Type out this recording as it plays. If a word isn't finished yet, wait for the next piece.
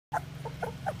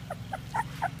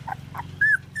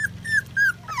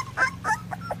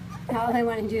All I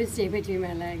want to do is stay between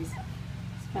my legs.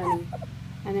 It's funny.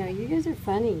 I know, you guys are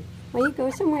funny. Why don't you go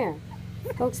somewhere?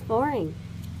 Go exploring.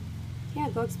 Yeah,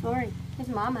 go exploring. Here's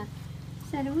Mama. She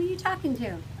said, who are you talking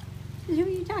to? She said, who are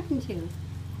you talking to?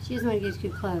 She doesn't want to get too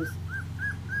close.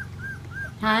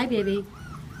 Hi, baby.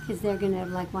 Because they're going to,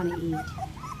 like, want to eat.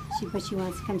 But she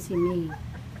wants to come see me.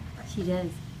 She does.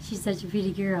 She's such a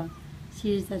pretty girl.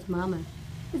 She is such Mama.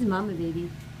 This is Mama, baby.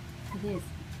 It is.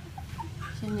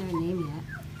 She doesn't have a name yet.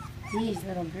 These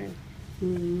little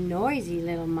noisy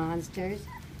little monsters.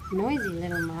 Noisy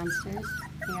little monsters.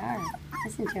 They are.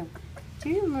 Listen to them.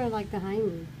 Two of them are like behind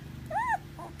me.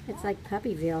 It's like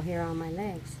Puppyville here on my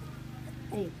legs.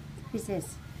 Hey, who's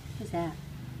this? Who's that?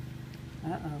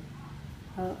 Uh-oh.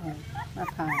 Uh-oh. What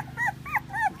car?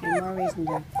 Okay, more reason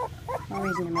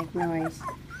to make noise.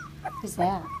 Who's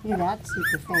that? Look at that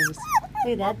stupid face.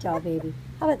 Look at that doll baby.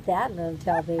 How about that little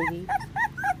doll baby?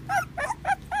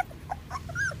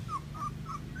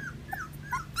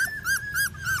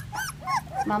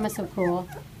 Mama's so cool.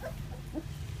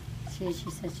 She's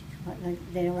such a cool.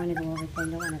 Like, they don't want to go over there.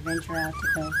 They don't want to venture out to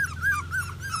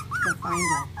go find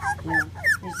her. No,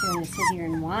 they're just going to sit here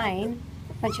and whine.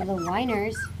 Bunch of little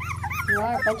whiners. You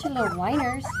are a bunch of little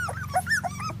whiners.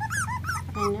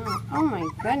 I know. Oh my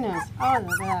goodness. Oh,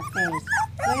 look at that face.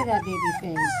 Look at that baby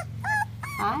face.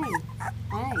 Hi.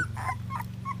 Hi.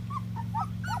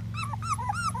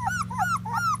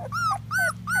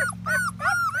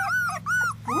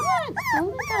 What? Oh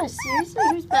my gosh, seriously?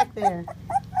 Who's back there?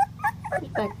 Who's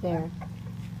back there?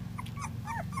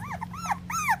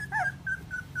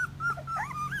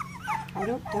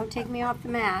 Oh, don't take me off the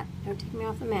mat. Don't take me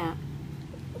off the mat.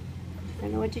 I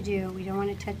don't know what to do. We don't want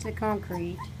to touch the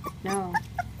concrete. No.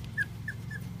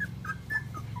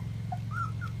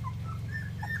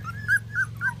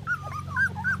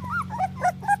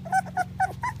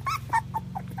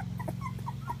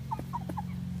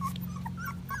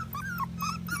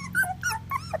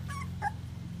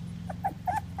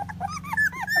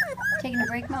 Taking a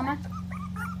break, Mama?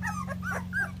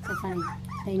 So funny.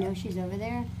 They know she's over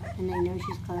there, and they know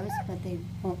she's close, but they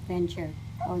won't venture.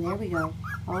 Oh, there we go.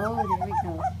 Oh, there we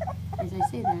go. As I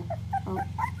say that. Oh.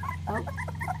 I'm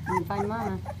going to find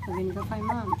Mama. We're going to go find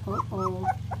Mom. Uh-oh.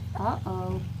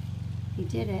 Uh-oh. He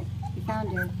did it. We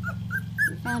found her.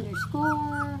 We found her.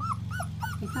 Score!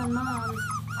 We found Mom.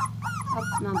 Oh,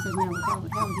 Mom says no. What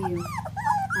the hell with you?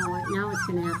 Now what's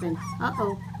going to happen?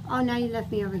 Uh-oh. Oh, now you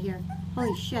left me over here.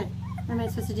 Holy shit. What am I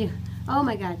supposed to do? Oh,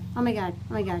 my God. Oh, my God.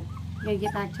 Oh, my God. We got to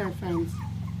get back to our friends.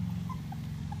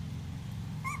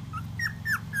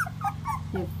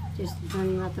 They're just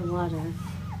running out the water.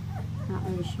 Not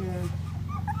really sure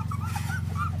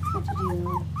what to do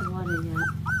with the water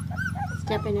yet.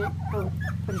 Step in it. Oh,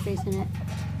 put a face in it.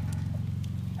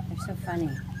 They're so funny.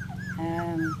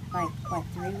 Like, what,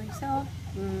 3 weeks old?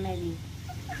 Maybe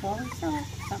 4 weeks old?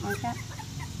 Something like that.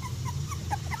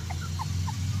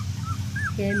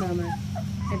 Okay, Mama.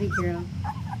 Heavy girl.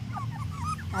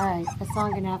 Alright, that's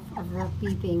long enough of the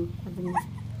beeping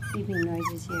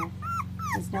noises here.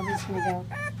 Because nobody's going to go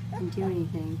and do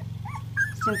anything.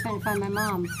 Still trying to find my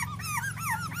mom.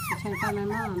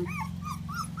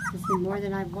 This is more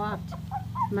than I've walked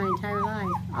my entire life.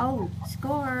 Oh,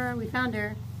 score! We found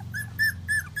her.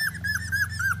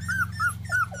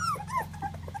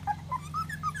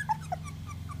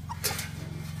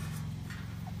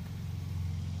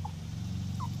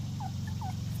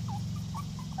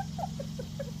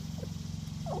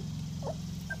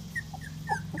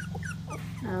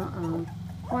 Uh-oh.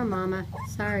 Poor Mama.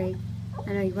 Sorry.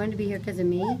 I know you wanted to be here because of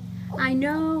me. I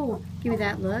know. Give me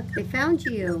that look. They found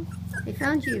you. They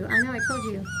found you. I know. I told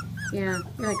you. Yeah.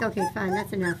 You're like, okay, fine.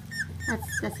 That's enough.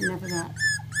 That's enough of that.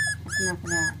 That's enough of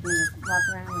that. I'm gonna walk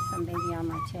around with some baby on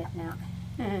my tit now.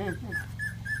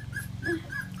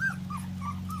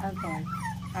 Okay.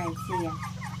 All right. See ya.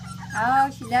 Oh,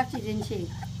 she left you, didn't she?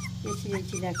 Yes, she did.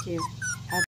 She left you.